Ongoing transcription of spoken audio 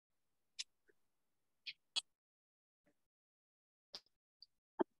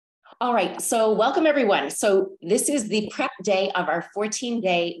All right, so welcome everyone. So this is the prep day of our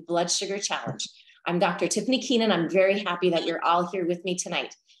 14-day blood sugar challenge. I'm Dr. Tiffany Keenan. I'm very happy that you're all here with me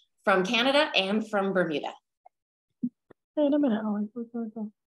tonight from Canada and from Bermuda. Wait a minute,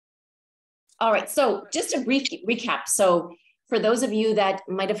 All right, so just a brief recap. So for those of you that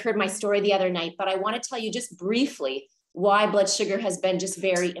might have heard my story the other night, but I want to tell you just briefly why blood sugar has been just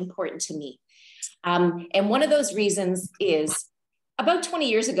very important to me. And one of those reasons is about 20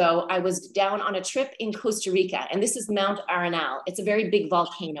 years ago, I was down on a trip in Costa Rica, and this is Mount Arenal. It's a very big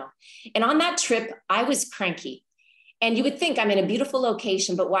volcano. And on that trip, I was cranky. And you would think I'm in a beautiful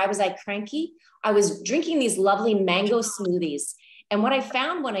location, but why was I cranky? I was drinking these lovely mango smoothies. And what I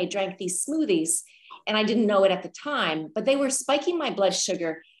found when I drank these smoothies, and I didn't know it at the time, but they were spiking my blood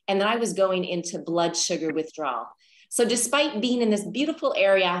sugar, and then I was going into blood sugar withdrawal. So despite being in this beautiful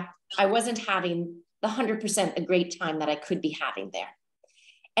area, I wasn't having the 100% a great time that I could be having there.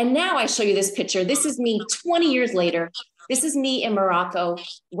 And now I show you this picture. This is me 20 years later. This is me in Morocco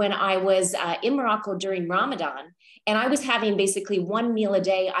when I was in Morocco during Ramadan, and I was having basically one meal a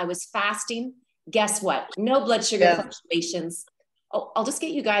day. I was fasting. Guess what? No blood sugar fluctuations. Oh, I'll just get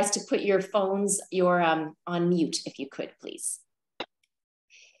you guys to put your phones on mute if you could, please.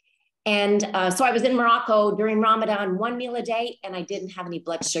 And so I was in Morocco during Ramadan, one meal a day, and I didn't have any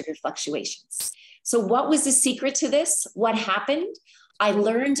blood sugar fluctuations. So what was the secret to this? What happened? I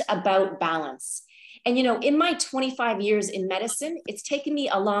learned about balance. And, you know, in my 25 years in medicine, it's taken me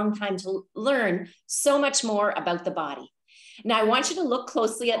a long time to learn so much more about the body. Now, I want you to look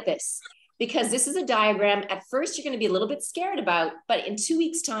closely at this because this is a diagram. At first, you're going to be a little bit scared about, but in 2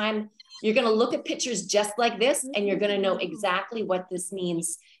 weeks' time, you're going to look at pictures just like this, and you're going to know exactly what this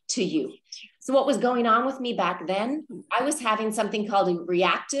means to you. So what was going on with me back then? I was having something called a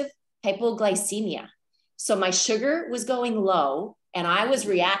reactive hypoglycemia. So my sugar was going low and I was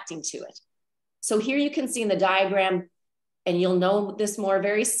reacting to it. So here you can see in the diagram, and you'll know this more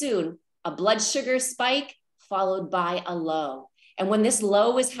very soon, a blood sugar spike followed by a low. And when this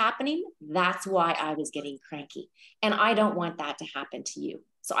low was happening, that's why I was getting cranky. And I don't want that to happen to you.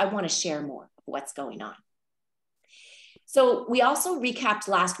 So I want to share more of what's going on. So we also recapped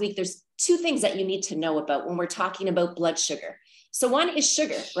last week. There's two things that you need to know about when we're talking about blood sugar. So one is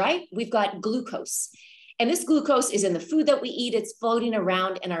sugar, right? We've got glucose. And this glucose is in the food that we eat. It's floating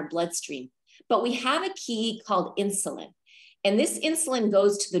around in our bloodstream. But we have a key called insulin. And this insulin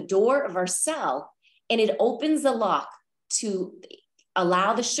goes to the door of our cell, and it opens the lock to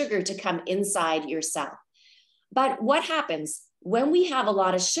allow the sugar to come inside your cell. But what happens when we have a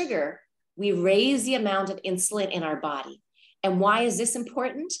lot of sugar? We raise the amount of insulin in our body. And why is this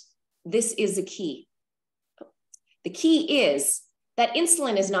important? This is the key. The key is that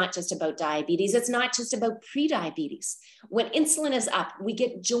insulin is not just about diabetes. It's not just about prediabetes. When insulin is up, we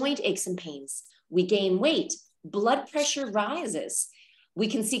get joint aches and pains. We gain weight. Blood pressure rises. We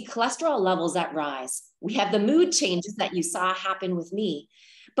can see cholesterol levels that rise. We have the mood changes that you saw happen with me.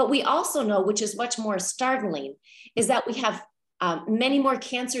 But we also know, which is much more startling, is that we have many more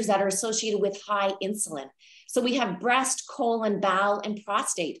cancers that are associated with high insulin. So we have breast, colon, bowel, and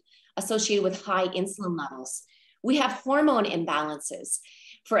prostate associated with high insulin levels. We have hormone imbalances.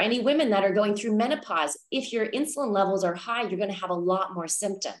 For any women that are going through menopause, if your insulin levels are high, you're going to have a lot more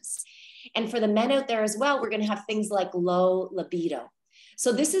symptoms. And for the men out there as well, we're going to have things like low libido.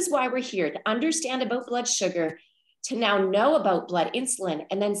 So this is why we're here, to understand about blood sugar, to now know about blood insulin,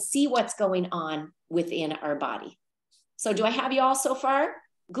 and then see what's going on within our body. So do I have you all so far?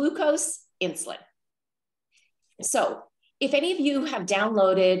 Glucose, insulin. So if any of you have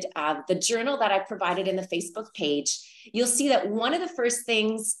downloaded the journal that I provided in the Facebook page, you'll see that one of the first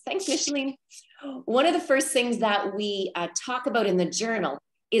things, thanks, Micheline, one of the first things that we talk about in the journal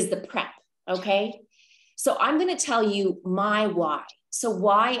is the prep, okay? So I'm gonna tell you my why. So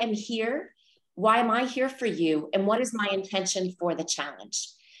why I'm here, why am I here for you, and what is my intention for the challenge?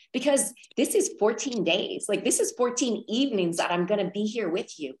 Because this is 14 days, like this is 14 evenings that I'm gonna be here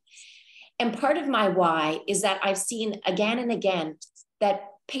with you. And part of my why is that I've seen again and again that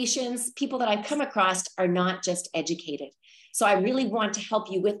patients, people that I've come across are not just educated. So I really want to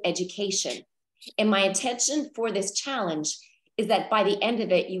help you with education. And my intention for this challenge is that by the end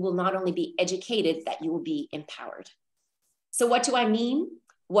of it, you will not only be educated, that you will be empowered. So what do I mean?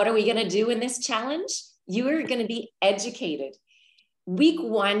 What are we going to do in this challenge? You are going to be educated. Week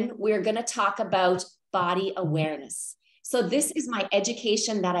one, we're going to talk about body awareness. So this is my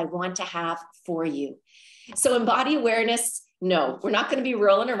education that I want to have for you. So in body awareness, no, we're not going to be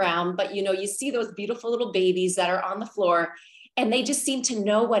rolling around, but you know, you see those beautiful little babies that are on the floor and they just seem to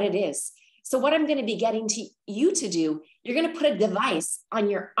know what it is. So what I'm going to be getting to you to do, you're going to put a device on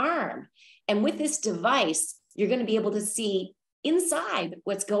your arm. And with this device, you're going to be able to see inside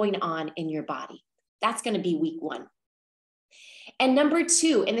what's going on in your body. That's going to be week 1. And number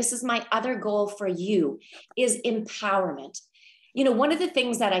 2, and this is my other goal for you, is empowerment. You know, one of the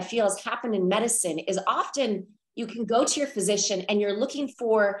things that I feel has happened in medicine is often you can go to your physician and you're looking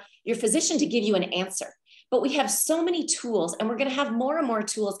for your physician to give you an answer. But we have so many tools, and we're going to have more and more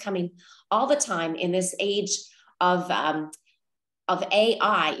tools coming all the time in this age of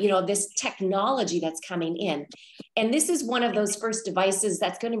AI, you know, this technology that's coming in. And this is one of those first devices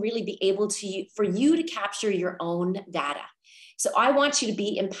that's going to really be able to, for you to capture your own data. So I want you to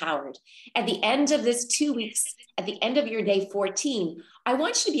be empowered. At the end of this 2 weeks, at the end of your day 14, I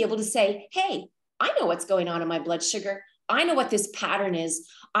want you to be able to say, hey, I know what's going on in my blood sugar. I know what this pattern is.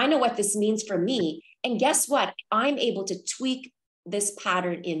 I know what this means for me. And guess what? I'm able to tweak this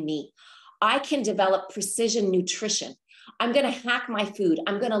pattern in me. I can develop precision nutrition. I'm going to hack my food.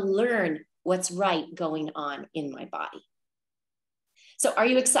 I'm going to learn what's right going on in my body. So are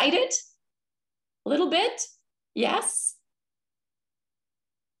you excited? A little bit? Yes?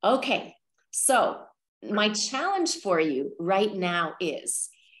 Okay. So my challenge for you right now is,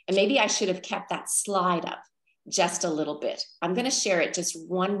 and maybe I should have kept that slide up just a little bit. I'm going to share it just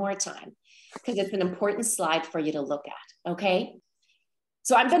one more time because it's an important slide for you to look at. Okay.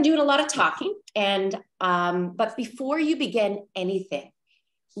 So I've been doing a lot of talking, and but before you begin anything,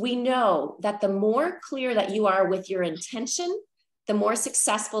 we know that the more clear that you are with your intention, the more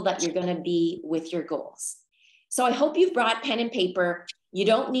successful that you're going to be with your goals. So I hope you've brought pen and paper. You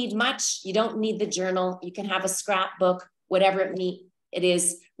don't need much. You don't need the journal. You can have a scrapbook, whatever it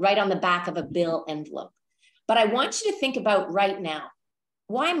is, right on the back of a bill envelope. But I want you to think about right now,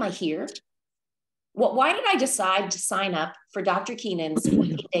 why am I here? Why did I decide to sign up for Dr. Keenan's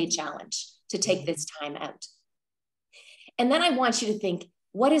 14-day challenge to take this time out? And then I want you to think,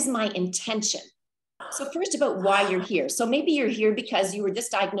 what is my intention? So first about why you're here. So maybe you're here because you were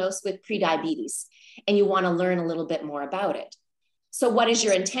just diagnosed with prediabetes and you want to learn a little bit more about it. So what is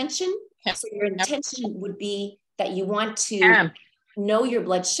your intention? So your intention would be that you want to know your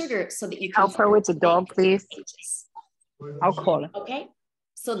blood sugar so that you can help her with the dog, please. I'll call her. Okay.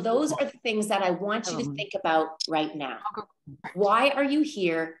 So those are the things that I want you to think about right now. Why are you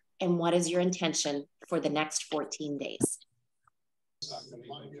here and what is your intention for the next 14 days?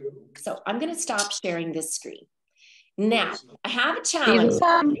 So I'm going to stop sharing this screen. Now, I have a challenge.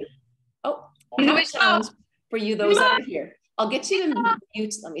 Oh, I have a challenge for you, those that are here. I'll get you to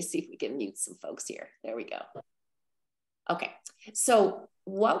mute. Let me see if we can mute some folks here. There we go. Okay. So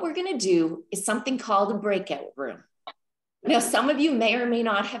what we're going to do is something called a breakout room. Now, some of you may or may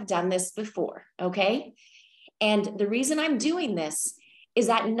not have done this before, okay? And the reason I'm doing this is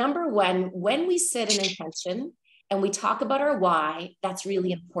that number one, when we set an intention and we talk about our why, that's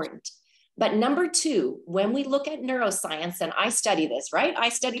really important. But number two, when we look at neuroscience, and I study this, right? I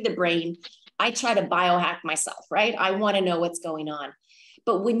study the brain. I try to biohack myself, right? I want to know what's going on.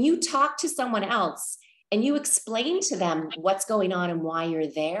 But when you talk to someone else and you explain to them what's going on and why you're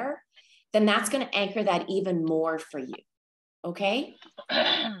there, then that's going to anchor that even more for you. Okay,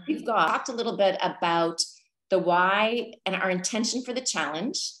 we've talked a little bit about the why and our intention for the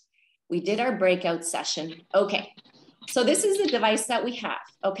challenge. We did our breakout session. Okay, so this is the device that we have.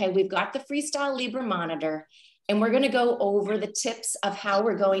 Okay, we've got the Freestyle Libre monitor, and we're going to go over the tips of how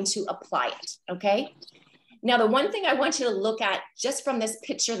we're going to apply it. Okay, now the one thing I want you to look at just from this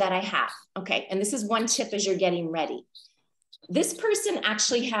picture that I have. Okay, and this is one tip as you're getting ready. This person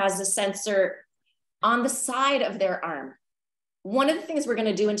actually has a sensor on the side of their arm. One of the things we're going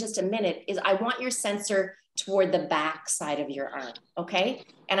to do in just a minute is I want your sensor toward the back side of your arm, okay?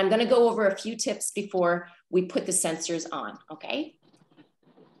 And I'm going to go over a few tips before we put the sensors on, okay?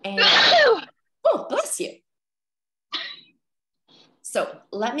 And, oh, bless you. So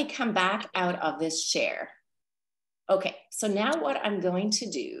let me come back out of this chair. Okay, so now what I'm going to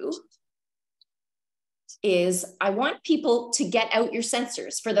do is I want people to get out your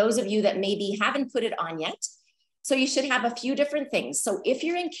sensors for those of you that maybe haven't put it on yet. So you should have a few different things. So if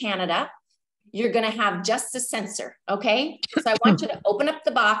you're in Canada, you're going to have just a sensor. Okay. So I want you to open up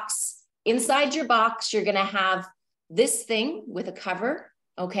the box. Inside your box, you're going to have this thing with a cover.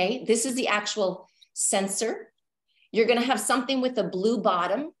 Okay. This is the actual sensor. You're going to have something with a blue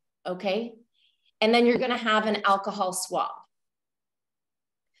bottom. Okay. And then you're going to have an alcohol swab.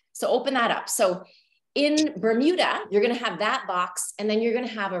 So open that up. So in Bermuda, you're going to have that box, and then you're going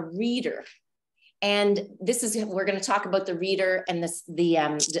to have a reader. And this is, we're going to talk about the reader and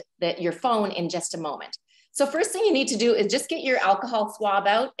your phone in just a moment. So first thing you need to do is just get your alcohol swab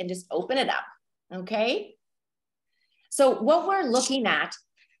out and just open it up, okay? So what we're looking at,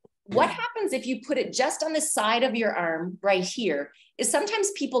 what happens if you put it just on the side of your arm right here is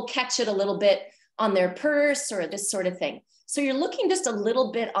sometimes people catch it a little bit on their purse or this sort of thing. So you're looking just a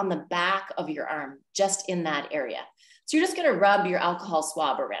little bit on the back of your arm, just in that area. So you're just gonna rub your alcohol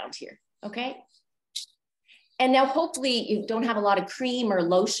swab around here, okay? And now hopefully you don't have a lot of cream or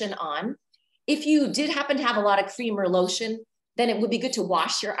lotion on. If you did happen to have a lot of cream or lotion, then it would be good to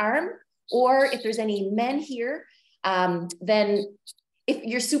wash your arm. Or if there's any men here, then if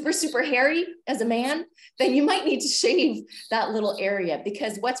you're super, super hairy as a man, then you might need to shave that little area,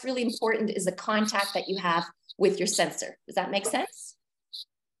 because what's really important is the contact that you have with your sensor. Does that make sense?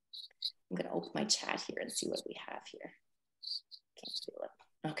 I'm gonna open my chat here and see what we have here. Can't feel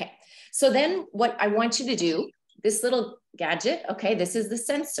it. Okay, so then what I want you to do, this little gadget, okay, this is the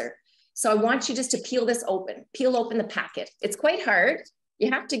sensor. So I want you just to peel this open, peel open the packet. It's quite hard. You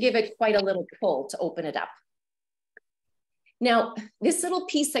have to give it quite a little pull to open it up. Now, this little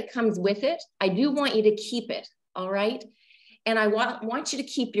piece that comes with it, I do want you to keep it, all right? And I want you to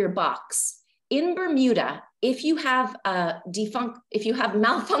keep your box. In Bermuda, if you have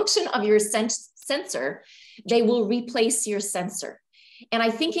malfunction of your sensor, they will replace your sensor. And I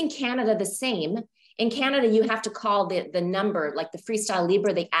think in Canada, the same. In Canada, you have to call the number, like the Freestyle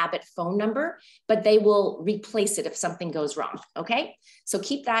Libre, the Abbott phone number, but they will replace it if something goes wrong, okay? So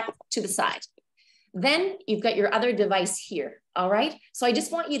keep that to the side. Then you've got your other device here, all right? So I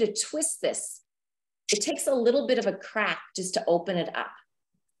just want you to twist this. It takes a little bit of a crack just to open it up,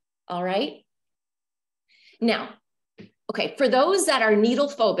 all right? Now, okay, for those that are needle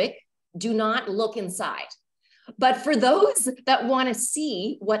phobic, do not look inside. But for those that wanna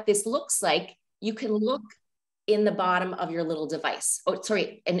see what this looks like, you can look in the bottom of your little device. Oh,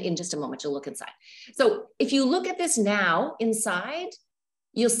 sorry, and in just a moment, you'll look inside. So if you look at this now inside,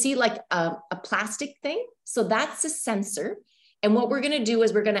 you'll see like a plastic thing. So that's a sensor. And what we're gonna do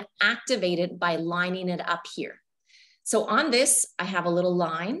is we're gonna activate it by lining it up here. So on this, I have a little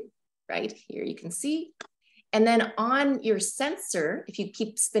line right here, you can see. And then on your sensor, if you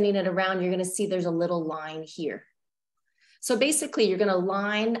keep spinning it around, you're gonna see there's a little line here. So basically you're gonna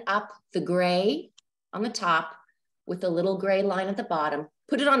line up the gray on the top with a little gray line at the bottom,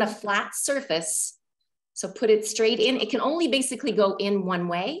 put it on a flat surface. So put it straight in. It can only basically go in one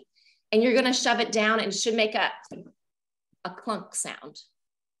way, and you're gonna shove it down and it should make a clunk sound.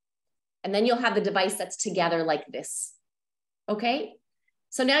 And then you'll have the device that's together like this, okay?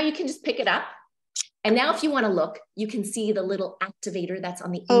 So now you can just pick it up. And now if you wanna look, you can see the little activator that's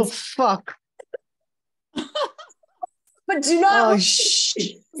on the inside. Oh, fuck. But do not. Oh, shh.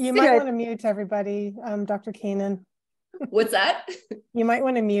 You might want to mute everybody, Dr. Keenan. What's that? You might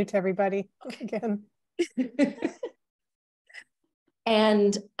want to mute everybody again.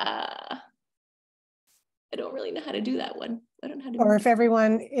 And I don't really know how to do that one. I don't know how to. Or if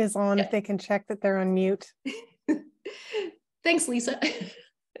everyone is on, if they can check that they're on mute. Thanks, Lisa.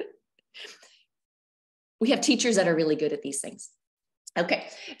 We have teachers that are really good at these things. Okay,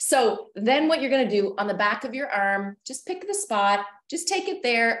 so then what you're gonna do on the back of your arm, just pick the spot, just take it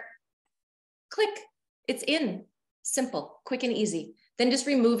there, click, it's in, simple, quick and easy. Then just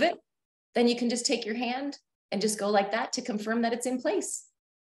remove it. Then you can just take your hand and just go like that to confirm that it's in place.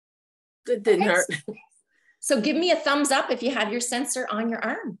 That didn't hurt. So give me a thumbs up if you have your sensor on your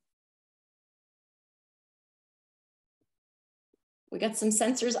arm. We got some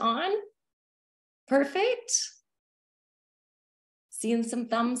sensors on. Perfect. Seeing some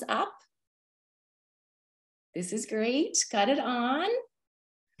thumbs up. This is great. Got it on.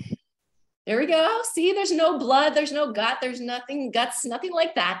 There we go. See, there's no blood, there's no gut, there's nothing, guts, nothing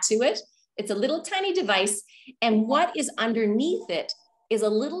like that to it. It's a little tiny device. And what is underneath it is a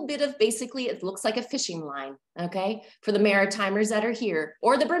little bit of, basically, it looks like a fishing line, okay? For the Maritimers that are here,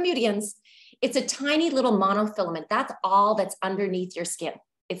 or the Bermudians, it's a tiny little monofilament. That's all that's underneath your skin.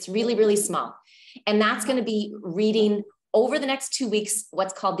 It's really, really small. And that's gonna be reading over the next 2 weeks,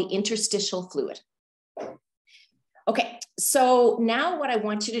 what's called the interstitial fluid. Okay, so now what I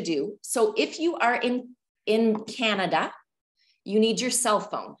want you to do, so if you are in Canada, you need your cell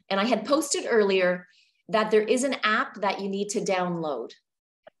phone. And I had posted earlier that there is an app that you need to download.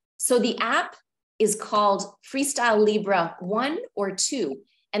 So the app is called Freestyle Libre 1 or 2,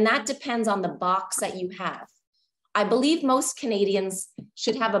 and that depends on the box that you have. I believe most Canadians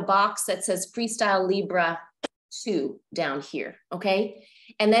should have a box that says Freestyle Libre 2 down here, okay?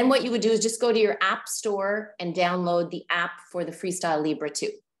 And then what you would do is just go to your app store and download the app for the Freestyle Libre 2.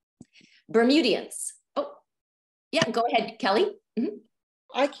 Bermudians. Oh, yeah, go ahead, Kelly. Mm-hmm.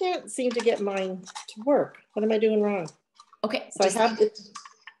 I can't seem to get mine to work. What am I doing wrong? Okay. So I have the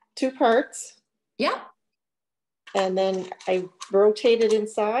 2 parts. Yeah. And then I rotate it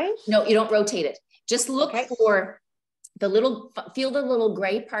inside. No, you don't rotate it. Just look Okay. for the little, feel the little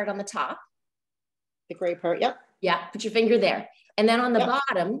gray part on the top. The gray part, yep. Yeah, put your finger there. And then on the Yep.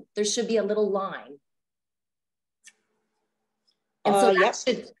 bottom, there should be a little line. And so Yep.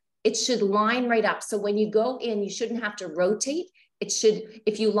 it should line right up. So when you go in, you shouldn't have to rotate. It should,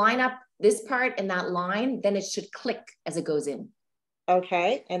 if you line up this part and that line, then it should click as it goes in.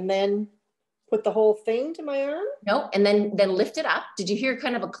 Okay, and then put the whole thing to my arm? No, and then lift it up. Did you hear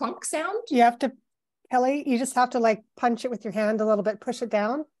kind of a clunk sound? You have to, Kelly, you just have to like punch it with your hand a little bit, push it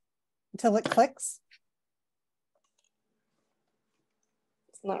down until it clicks.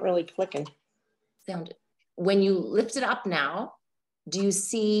 It's not really clicking. Sound. When you lift it up now, do you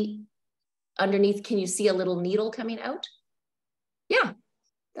see underneath, can you see a little needle coming out? Yeah,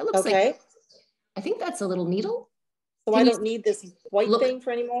 that looks okay. like, I think that's a little needle. So I don't need this white thing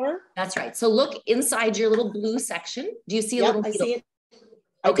for anymore? That's right. So look inside your little blue section. Do you see a little needle? I see it.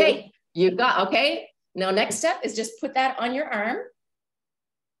 Okay, you got, okay. Now next step is just put that on your arm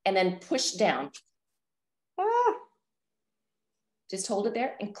and then push down. Ah. Just hold it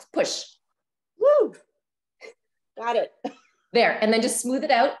there and push. Woo! Got it. There, and then just smooth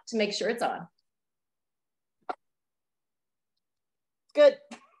it out to make sure it's on. Good.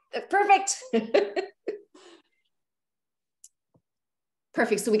 Perfect.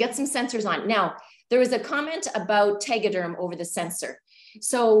 Perfect. So we got some sensors on. Now, there was a comment about Tegaderm over the sensor.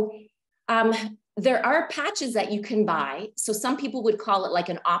 So there are patches that you can buy. So some people would call it like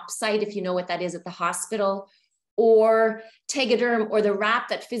an op site, if you know what that is at the hospital, or Tegaderm, or the wrap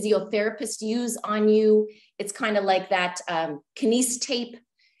that physiotherapists use on you. It's kind of like that kinese tape.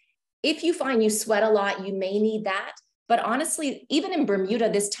 If you find you sweat a lot, you may need that. But honestly, even in Bermuda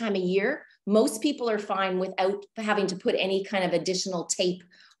this time of year, most people are fine without having to put any kind of additional tape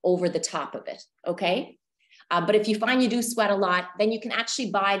over the top of it, okay? But if you find you do sweat a lot, then you can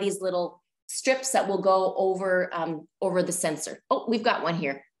actually buy these little strips that will go over, over the sensor. Oh, we've got one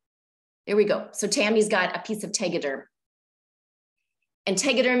here. There we go. So Tammy's got a piece of Tegaderm. And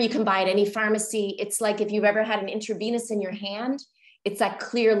Tegaderm you can buy at any pharmacy. It's like if you've ever had an intravenous in your hand, it's that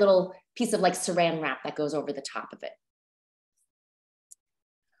clear little piece of like saran wrap that goes over the top of it.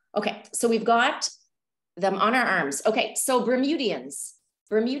 Okay, so we've got them on our arms. Okay, so Bermudians,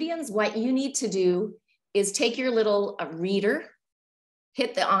 what you need to do is take your little reader,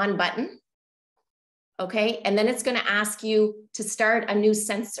 hit the on button, okay? And then it's gonna ask you to start a new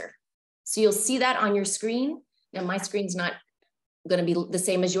sensor. So you'll see that on your screen. Now my screen's not gonna be the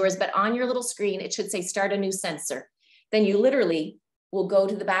same as yours, but on your little screen, it should say start a new sensor. Then you literally will go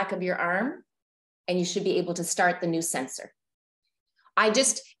to the back of your arm and you should be able to start the new sensor.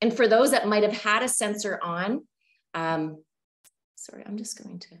 And for those that might have had a sensor on, sorry, I'm just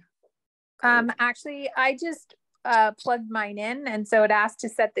going to. Actually, I just plugged mine in, and so it asked to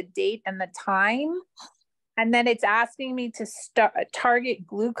set the date and the time, and then it's asking me to start a target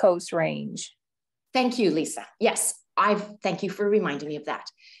glucose range. Thank you, Lisa. Yes, thank you for reminding me of that.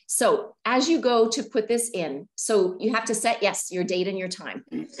 So as you go to put this in, so you have to set, yes, your date and your time.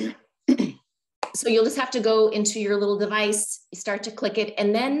 So you'll just have to go into your little device, you start to click it.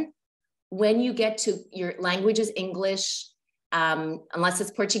 And then when you get to your language is English, unless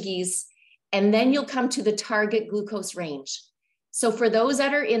it's Portuguese, and then you'll come to the target glucose range. So for those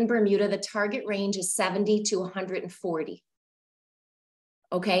that are in Bermuda, the target range is 70 to 140.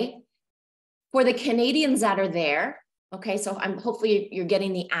 Okay. For the Canadians that are there, okay, so hopefully you're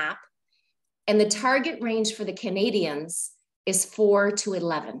getting the app, and the target range for the Canadians is 4 to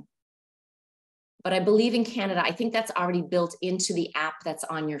 11. But I believe in Canada, I think that's already built into the app that's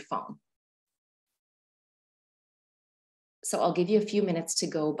on your phone. So I'll give you a few minutes to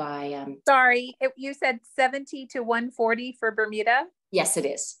go by. Sorry, you said 70 to 140 for Bermuda? Yes, it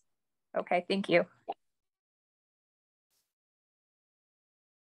is. Okay, thank you.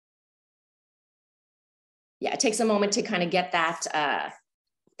 Yeah, it takes a moment to kind of get that,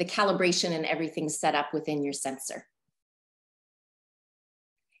 the calibration and everything set up within your sensor.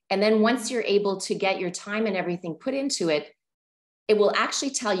 And then once you're able to get your time and everything put into it, it will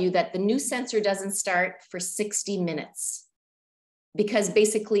actually tell you that the new sensor doesn't start for 60 minutes because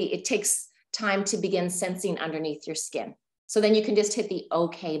basically it takes time to begin sensing underneath your skin. So then you can just hit the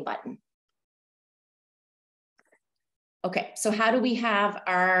OK button. Okay, so how do we have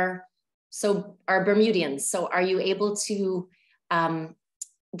our Bermudians? So are you able to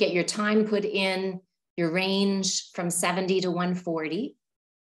get your time put in, your range from 70 to 140?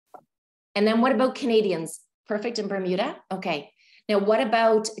 And then what about Canadians? Perfect in Bermuda? Okay. Now, what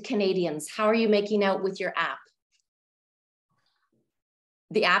about Canadians? How are you making out with your app?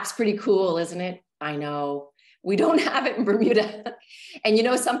 The app's pretty cool, isn't it? I know. We don't have it in Bermuda. And you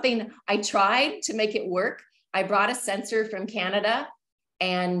know something, I tried to make it work. I brought a sensor from Canada,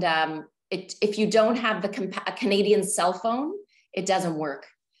 and if you don't have a Canadian cell phone, it doesn't work,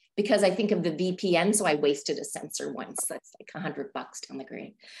 because I think of the VPN. So I wasted a sensor once. That's like $100 down the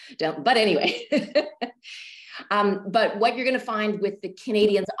drain. But anyway, but what you're going to find with the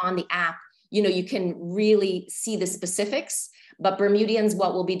Canadians on the app, you know, you can really see the specifics. But Bermudians,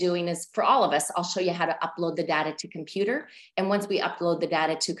 what we'll be doing is, for all of us, I'll show you how to upload the data to computer. And once we upload the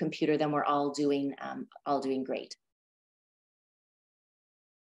data to computer, then we're all doing great.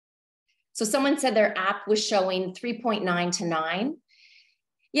 So someone said their app was showing 3.9 to 9.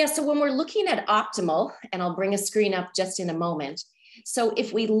 Yeah, so when we're looking at optimal, and I'll bring a screen up just in a moment. So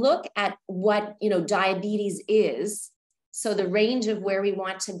if we look at what, you know, diabetes is, so the range of where we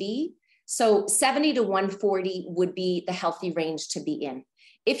want to be, so 70 to 140 would be the healthy range to be in.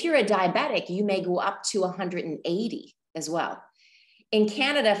 If you're a diabetic, you may go up to 180 as well. In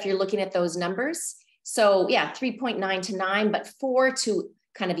Canada, if you're looking at those numbers, so yeah, 3.9 to 9, but 4 to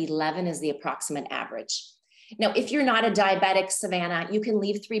kind of 11 is the approximate average. Now, if you're not a diabetic, Savannah, you can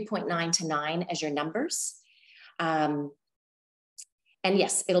leave 3.9 to 9 as your numbers. And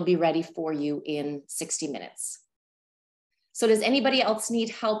yes, it'll be ready for you in 60 minutes. So does anybody else need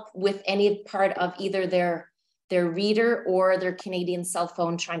help with any part of either their reader or their Canadian cell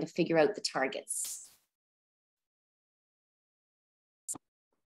phone trying to figure out the targets?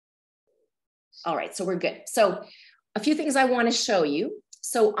 All right, so we're good. So a few things I want to show you.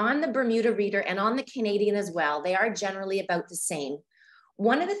 So on the Bermuda reader and on the Canadian as well, they are generally about the same.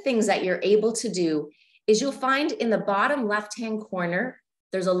 One of the things that you're able to do is you'll find in the bottom left-hand corner,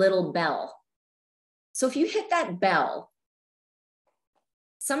 there's a little bell. So if you hit that bell,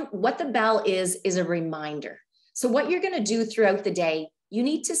 what the bell is a reminder. So what you're going to do throughout the day, you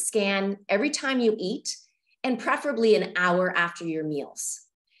need to scan every time you eat, and preferably an hour after your meals.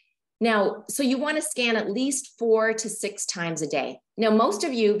 Now, so you want to scan at least 4 to 6 times a day. Now, most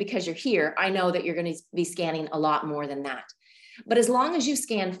of you, because you're here, I know that you're going to be scanning a lot more than that. But as long as you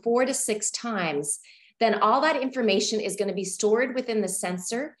scan 4 to 6 times, then all that information is going to be stored within the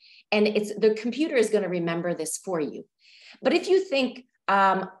sensor, and the computer is going to remember this for you. But if you think,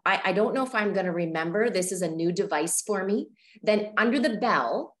 I don't know if I'm going to remember, this is a new device for me, then under the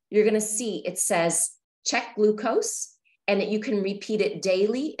bell, you're going to see it says check glucose, and you can repeat it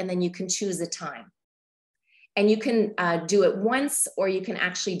daily, and then you can choose the time. And you can do it once, or you can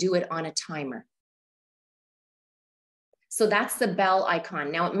actually do it on a timer. So that's the bell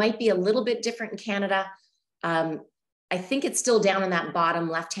icon. Now, it might be a little bit different in Canada. I think it's still down in that bottom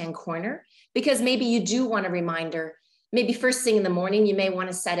left-hand corner, because maybe you do want a reminder. Maybe first thing in the morning, you may want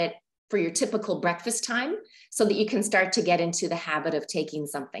to set it for your typical breakfast time so that you can start to get into the habit of taking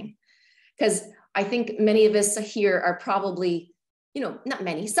something. Because I think many of us here are probably, you know, not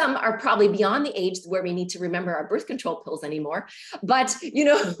many, some are probably beyond the age where we need to remember our birth control pills anymore. But, you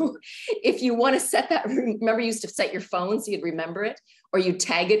know, if you want to set that, remember you used to set your phone so you'd remember it, or you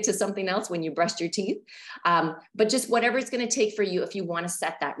tag it to something else when you brushed your teeth. But just whatever it's going to take for you if you want to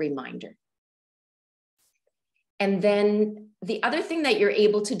set that reminder. And then the other thing that you're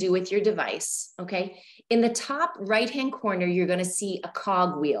able to do with your device, okay, in the top right-hand corner, you're going to see a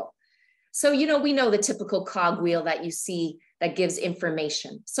cog wheel. So, you know, we know the typical cog wheel that you see that gives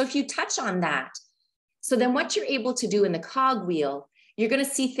information. So if you touch on that, so then what you're able to do in the cog wheel, you're going to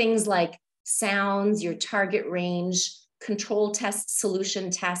see things like sounds, your target range, control test, solution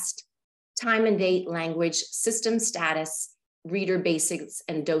test, time and date, language, system status, reader basics,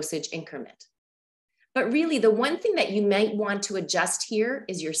 and dosage increment. But really, the one thing that you might want to adjust here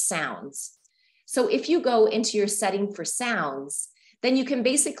is your sounds. So if you go into your setting for sounds, then you can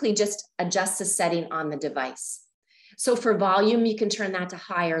basically just adjust the setting on the device. So for volume, you can turn that to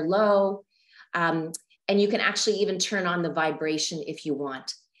high or low, and you can actually even turn on the vibration if you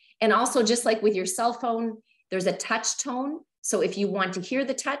want. And also, just like with your cell phone, there's a touch tone. So if you want to hear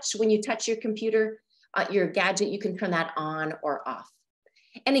the touch when you touch your computer, your gadget, you can turn that on or off.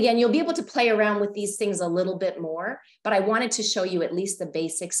 And again, you'll be able to play around with these things a little bit more, but I wanted to show you at least the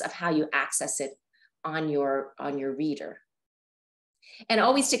basics of how you access it on your reader. And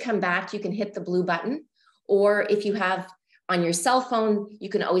always to come back, you can hit the blue button, or if you have on your cell phone, you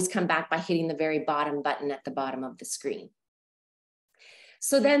can always come back by hitting the very bottom button at the bottom of the screen.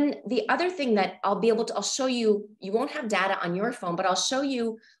 So then the other thing that I'll show you, you won't have data on your phone, but I'll show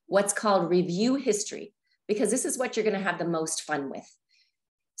you what's called review history, because this is what you're going to have the most fun with.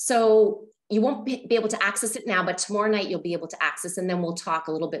 So you won't be able to access it now, but tomorrow night you'll be able to access, and then we'll talk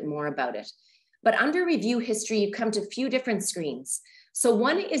a little bit more about it. But under review history, you come to a few different screens. So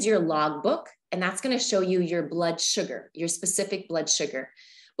one is your logbook, and that's going to show you your blood sugar, your specific blood sugar.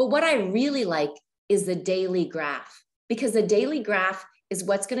 But what I really like is the daily graph, because the daily graph is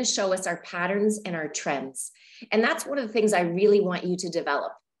what's going to show us our patterns and our trends. And that's one of the things I really want you to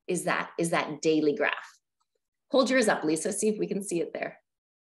develop is that daily graph. Hold yours up, Lisa, see if we can see it there.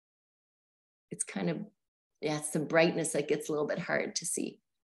 It's kind of, yeah, it's the brightness that gets a little bit hard to see.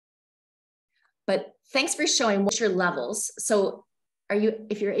 But thanks for showing what your levels. So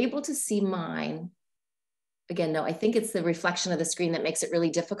if you're able to see mine, again, no, I think it's the reflection of the screen that makes it really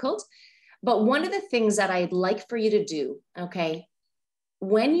difficult. But one of the things that I'd like for you to do, okay,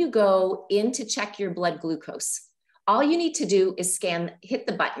 when you go in to check your blood glucose, all you need to do is hit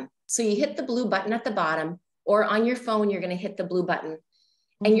the button. So you hit the blue button at the bottom, or on your phone, you're going to hit the blue button,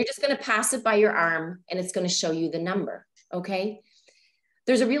 and you're just going to pass it by your arm, and it's going to show you the number, okay?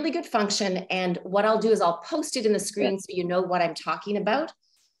 There's a really good function, and what I'll do is I'll post it in the screen so you know what I'm talking about.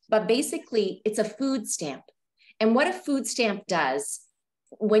 But basically, it's a food stamp. And what a food stamp does,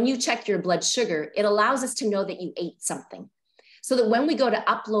 when you check your blood sugar, it allows us to know that you ate something. So that when we go to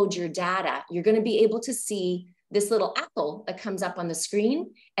upload your data, you're going to be able to see this little apple that comes up on the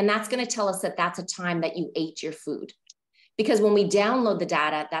screen, and that's going to tell us that that's a time that you ate your food. Because when we download the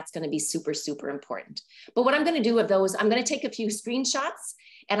data, that's going to be super, super important. But what I'm going to do with those, I'm going to take a few screenshots,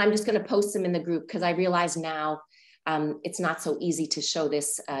 and I'm just going to post them in the group, because I realize now it's not so easy to show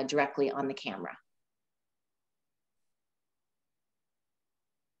this directly on the camera.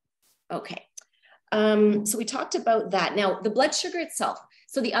 Okay. So we talked about that. Now, the blood sugar itself.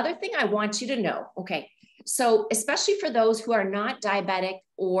 So the other thing I want you to know, okay, so especially for those who are not diabetic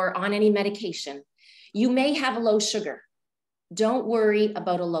or on any medication, you may have a low sugar. Don't worry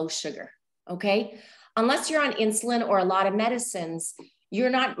about a low sugar, okay? Unless you're on insulin or a lot of medicines, you're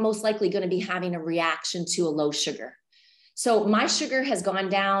not most likely going to be having a reaction to a low sugar. So my sugar has gone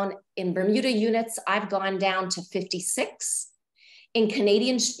down in Bermuda units. I've gone down to 56. In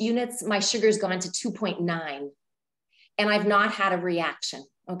Canadian units, my sugar's gone to 2.9, and I've not had a reaction,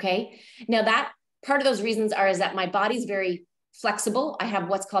 okay? Now that part of those reasons is that my body's very flexible. I have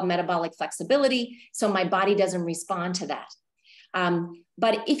what's called metabolic flexibility, so my body doesn't respond to that.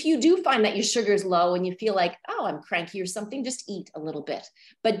 But if you do find that your sugar is low and you feel like, oh, I'm cranky or something, just eat a little bit,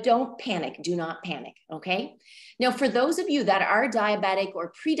 but don't panic. Do not panic, okay? Now, for those of you that are diabetic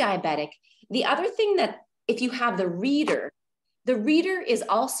or pre-diabetic, the other thing that if you have the reader is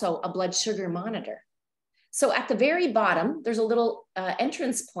also a blood sugar monitor. So at the very bottom, there's a little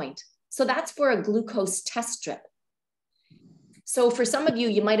entrance point. So that's for a glucose test strip. So for some of you,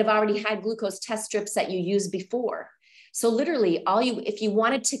 you might have already had glucose test strips that you used before. So literally if you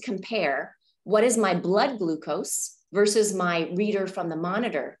wanted to compare what is my blood glucose versus my reader from the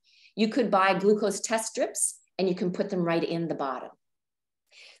monitor, you could buy glucose test strips and you can put them right in the bottom.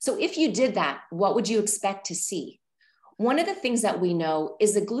 So if you did that, what would you expect to see? One of the things that we know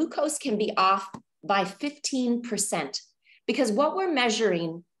is the glucose can be off by 15%, because what we're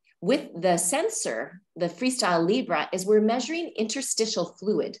measuring with the sensor, the Freestyle Libre, is we're measuring interstitial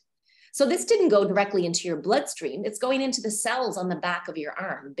fluid. So this didn't go directly into your bloodstream. It's going into the cells on the back of your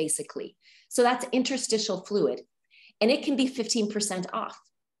arm, basically. So that's interstitial fluid, and it can be 15% off.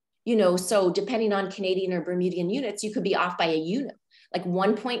 You know, so depending on Canadian or Bermudian units, you could be off by a unit. Like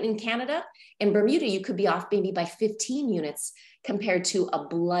 1 point in Canada, in Bermuda, you could be off maybe by 15 units compared to a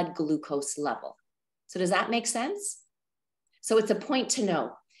blood glucose level. So does that make sense? So it's a point to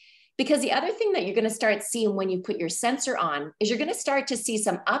know. Because the other thing that you're going to start seeing when you put your sensor on is you're going to start to see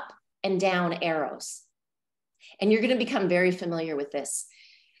some up and down arrows. And you're going to become very familiar with this.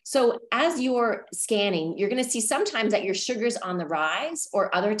 So as you're scanning, you're going to see sometimes that your sugar's on the rise,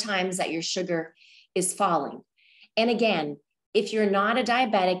 or other times that your sugar is falling. And again, if you're not a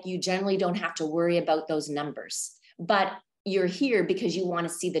diabetic, you generally don't have to worry about those numbers, but you're here because you want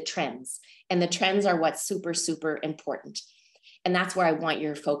to see the trends, and the trends are what's super, super important. And that's where I want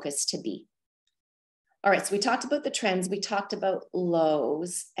your focus to be. All right, so we talked about the trends, we talked about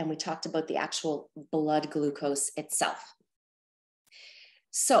lows, and we talked about the actual blood glucose itself.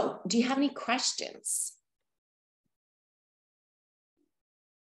 So do you have any questions?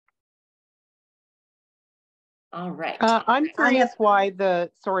 All right. I'm curious why the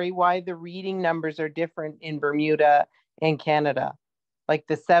reading numbers are different in Bermuda and Canada, like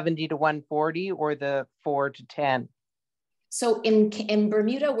the 70 to 140 or the 4 to 10. So in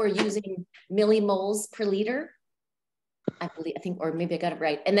Bermuda, we're using millimoles per liter, I think, or maybe I got it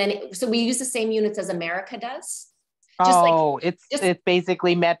right. And then, so we use the same units as America does. Oh, it's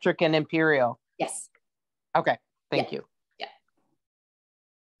basically metric and imperial. Yes. Okay. Thank you. Yeah.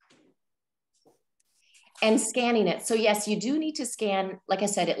 And scanning it. So yes, you do need to scan, like I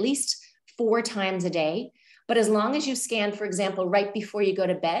said, at least 4 times a day. But as long as you scan, for example, right before you go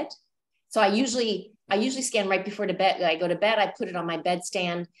to bed. So I usually scan right before to bed. I go to bed, I put it on my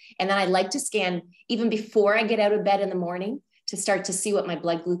bedstand, and then I like to scan even before I get out of bed in the morning to start to see what my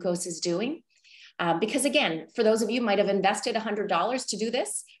blood glucose is doing. Because again, for those of you who might have invested $100 to do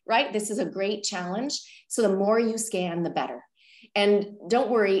this, right? This is a great challenge. So the more you scan, the better. And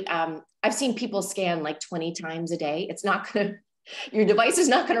don't worry, I've seen people scan like 20 times a day. It's not gonna, your device is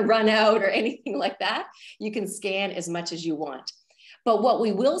not gonna run out or anything like that. You can scan as much as you want. But what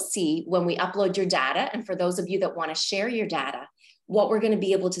we will see when we upload your data, and for those of you that wanna share your data, what we're gonna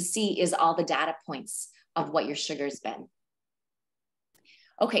be able to see is all the data points of what your sugar's been.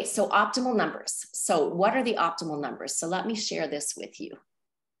 Okay, so optimal numbers. So what are the optimal numbers? So let me share this with you.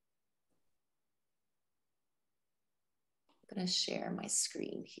 I'm gonna share my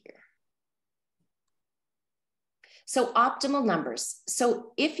screen here. So optimal numbers.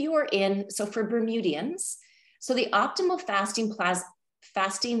 So if you are so for Bermudians, so the optimal fasting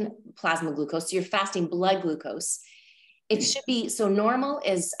plasma glucose, so your fasting blood glucose, it should be, so normal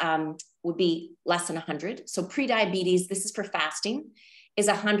is, would be less than 100. So pre-diabetes, this is for fasting, is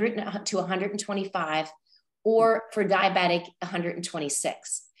 100 to 125, or for diabetic,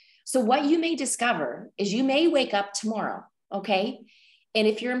 126. So what you may discover is you may wake up tomorrow, okay? And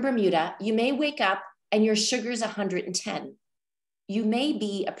if you're in Bermuda, you may wake up and your sugar's 110. You may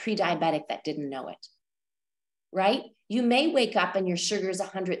be a pre-diabetic that didn't know it, right? You may wake up and your sugar's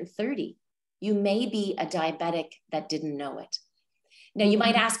 130. You may be a diabetic that didn't know it. Now you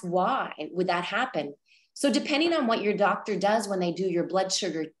might ask, why would that happen? So depending on what your doctor does when they do your blood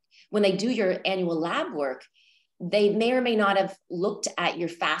sugar, when they do your annual lab work, they may or may not have looked at your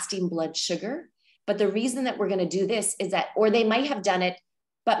fasting blood sugar. But the reason that we're going to do this is that, or they might have done it,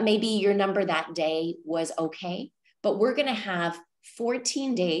 but maybe your number that day was okay. But we're going to have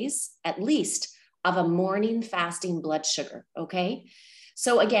 14 days at least of a morning fasting blood sugar, okay?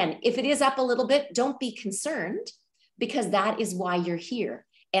 So again, if it is up a little bit, don't be concerned, because that is why you're here.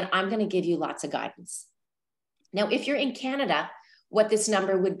 And I'm going to give you lots of guidance. Now, if you're in Canada, what this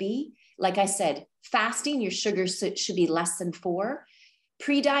number would be, like I said, fasting, your sugar should be less than 4.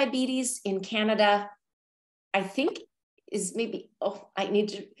 Pre-diabetes in Canada, I think is maybe,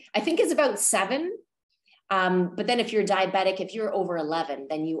 I think is about 7. But then if you're diabetic, if you're over 11,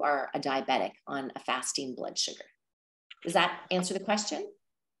 then you are a diabetic on a fasting blood sugar. Does that answer the question?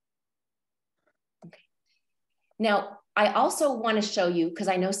 Okay. Now, I also want to show you, because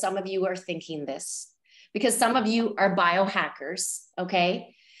I know some of you are thinking this, because some of you are biohackers,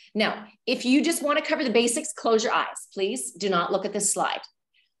 okay? Now, if you just want to cover the basics, close your eyes, please. Do not look at this slide.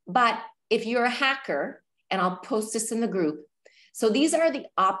 But if you're a hacker, and I'll post this in the group, so these are the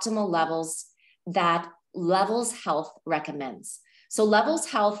optimal levels that Levels Health recommends. So Levels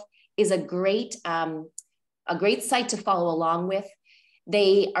Health is a great site to follow along with.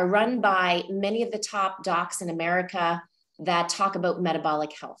 They are run by many of the top docs in America that talk about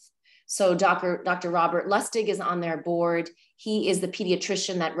metabolic health. So Dr. Robert Lustig is on their board. He is the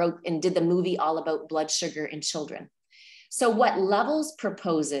pediatrician that wrote and did the movie all about blood sugar in children. So what Levels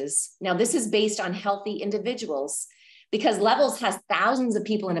proposes, now this is based on healthy individuals, because Levels has thousands of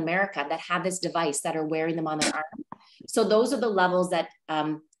people in America that have this device that are wearing them on their arm. So those are the levels that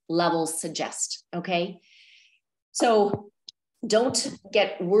Levels suggest, okay? So don't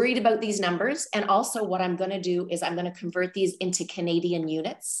get worried about these numbers. And also what I'm gonna do is I'm gonna convert these into Canadian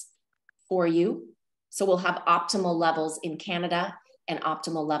units for you. So we'll have optimal levels in Canada and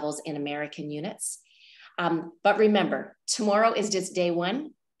optimal levels in American units. But remember, tomorrow is just day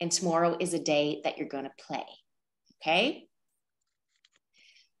 1, and tomorrow is a day that you're gonna play, okay?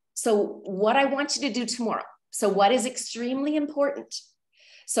 So what I want you to do tomorrow, so what is extremely important?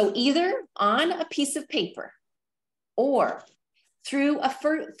 So either on a piece of paper or through a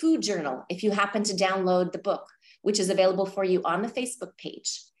food journal, if you happen to download the book, which is available for you on the Facebook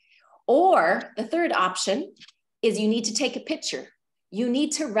page. Or the third option is you need to take a picture. You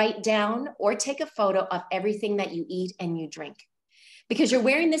need to write down or take a photo of everything that you eat and you drink, because you're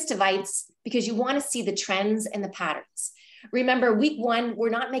wearing this device because you want to see the trends and the patterns. Remember, week 1, we're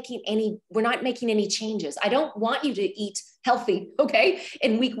not making any changes. I don't want you to eat healthy, okay?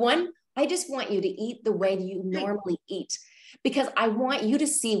 In week 1, I just want you to eat the way you normally eat, because I want you to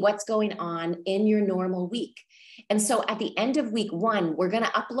see what's going on in your normal week. And so at the end of week 1, we're going to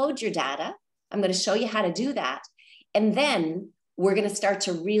upload your data. I'm going to show you how to do that. And then we're going to start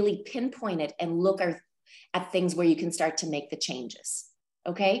to really pinpoint it and look at things where you can start to make the changes.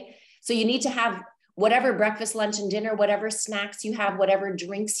 Okay. So you need to have whatever breakfast, lunch, and dinner, whatever snacks you have, whatever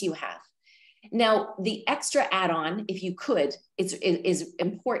drinks you have. Now, the extra add-on, if you could, is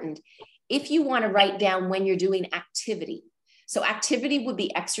important. If you want to write down when you're doing activity. So activity would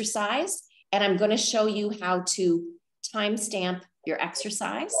be exercise, and I'm going to show you how to timestamp your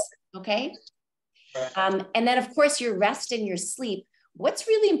exercise, okay? And then, of course, your rest and your sleep. What's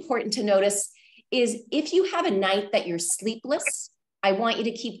really important to notice is if you have a night that you're sleepless, I want you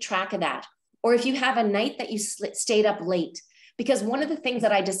to keep track of that. Or if you have a night that you stayed up late, because one of the things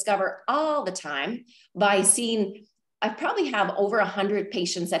that I discover all the time by seeing, I probably have over 100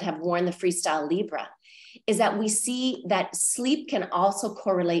 patients that have worn the Freestyle Libre, is that we see that sleep can also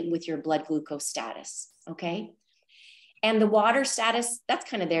correlate with your blood glucose status, okay? And the water status, that's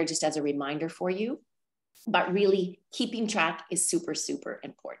kind of there just as a reminder for you, but really keeping track is super, super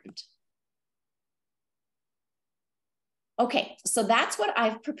important. Okay, so that's what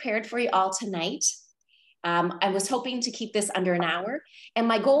I've prepared for you all tonight. I was hoping to keep this under an hour. And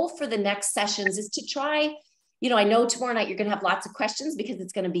my goal for the next sessions is to try, I know tomorrow night you're going to have lots of questions because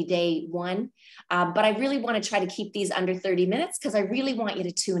it's going to be day one. But I really want to try to keep these under 30 minutes because I really want you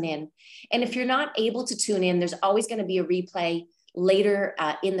to tune in. And if you're not able to tune in, there's always going to be a replay later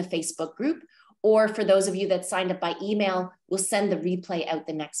in the Facebook group. Or for those of you that signed up by email, we'll send the replay out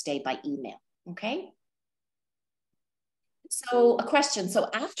the next day by email. Okay. So a question, so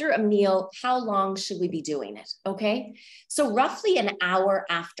after a meal, how long should we be doing it? Okay, so roughly an hour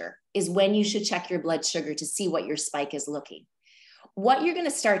after is when you should check your blood sugar to see what your spike is looking. What you're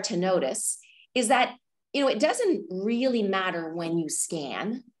gonna start to notice is that, it doesn't really matter when you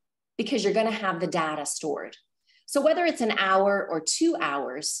scan because you're gonna have the data stored. So whether it's an hour or 2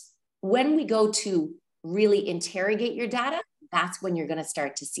 hours, when we go to really interrogate your data, that's when you're gonna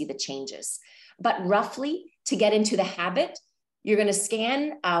start to see the changes. But roughly, to get into the habit, you're going to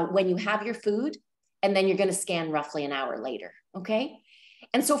scan when you have your food, and then you're going to scan roughly an hour later, okay?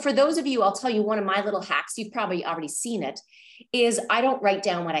 And so for those of you, I'll tell you one of my little hacks, you've probably already seen it, is I don't write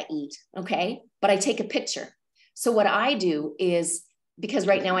down what I eat, okay? But I take a picture. So what I do is, because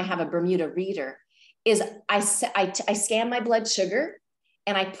right now I have a Bermuda reader, is I scan my blood sugar,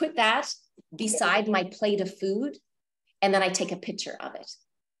 and I put that beside my plate of food, and then I take a picture of it,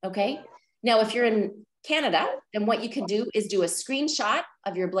 okay? Now, if you're in Canada, then what you can do is do a screenshot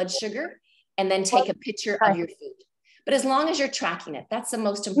of your blood sugar and then take a picture of your food. But as long as you're tracking it, that's the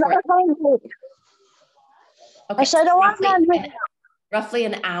most important. Okay, so roughly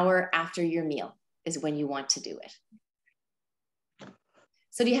an hour after your meal is when you want to do it.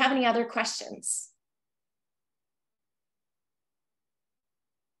 So do you have any other questions?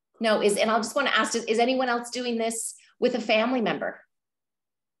 No, and I'll just want to ask, is anyone else doing this with a family member?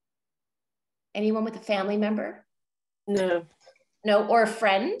 Anyone with a family member? No. No, or a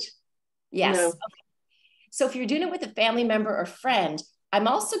friend? Yes. No. Okay. So if you're doing it with a family member or friend, I'm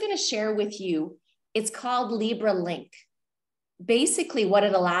also going to share with you, it's called Libre Link. Basically, what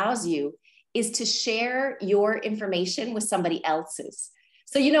it allows you is to share your information with somebody else's.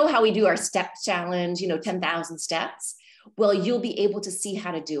 So you know how we do our step challenge, 10,000 steps? Well, you'll be able to see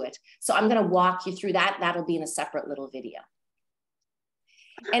how to do it. So I'm going to walk you through that. That'll be in a separate little video.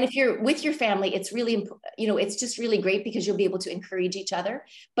 And if you're with your family, it's really, it's just really great because you'll be able to encourage each other.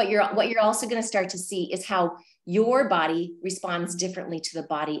 But what you're also going to start to see is how your body responds differently to the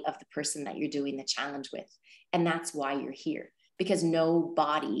body of the person that you're doing the challenge with. And that's why you're here, because no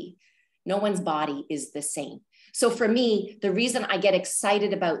one's body is the same. So for me, the reason I get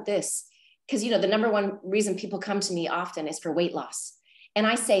excited about this, because, the number one reason people come to me often is for weight loss. And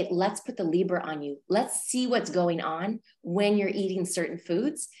I say, let's put the Libre on you. Let's see what's going on when you're eating certain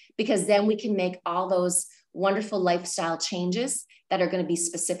foods, because then we can make all those wonderful lifestyle changes that are going to be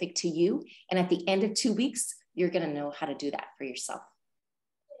specific to you. And at the end of 2 weeks, you're going to know how to do that for yourself.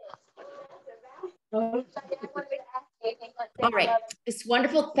 All right. It's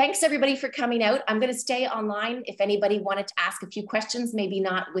wonderful. Thanks everybody for coming out. I'm going to stay online if anybody wanted to ask a few questions, maybe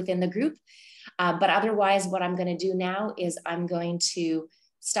not within the group. But otherwise, what I'm going to do now is I'm going to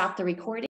stop the recording.